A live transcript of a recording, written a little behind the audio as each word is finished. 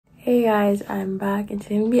Hey guys, I'm back and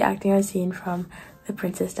today I'm going to be acting out a scene from the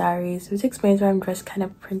Princess Diaries, which explains why I'm dressed kind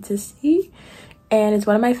of princessy, and it's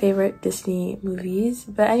one of my favorite Disney movies.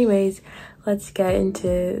 But anyways, let's get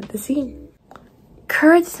into the scene.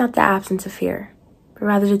 Courage is not the absence of fear, but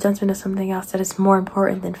rather the judgment of something else that is more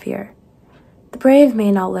important than fear. The brave may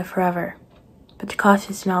not live forever, but the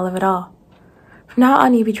cautious do not live at all. From now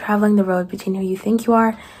on, you'll be traveling the road between who you think you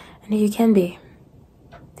are and who you can be.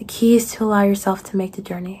 The key is to allow yourself to make the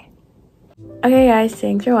journey. Okay guys,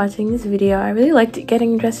 thanks for watching this video. I really liked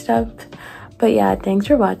getting dressed up. But yeah, thanks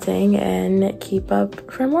for watching and keep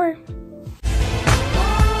up for more.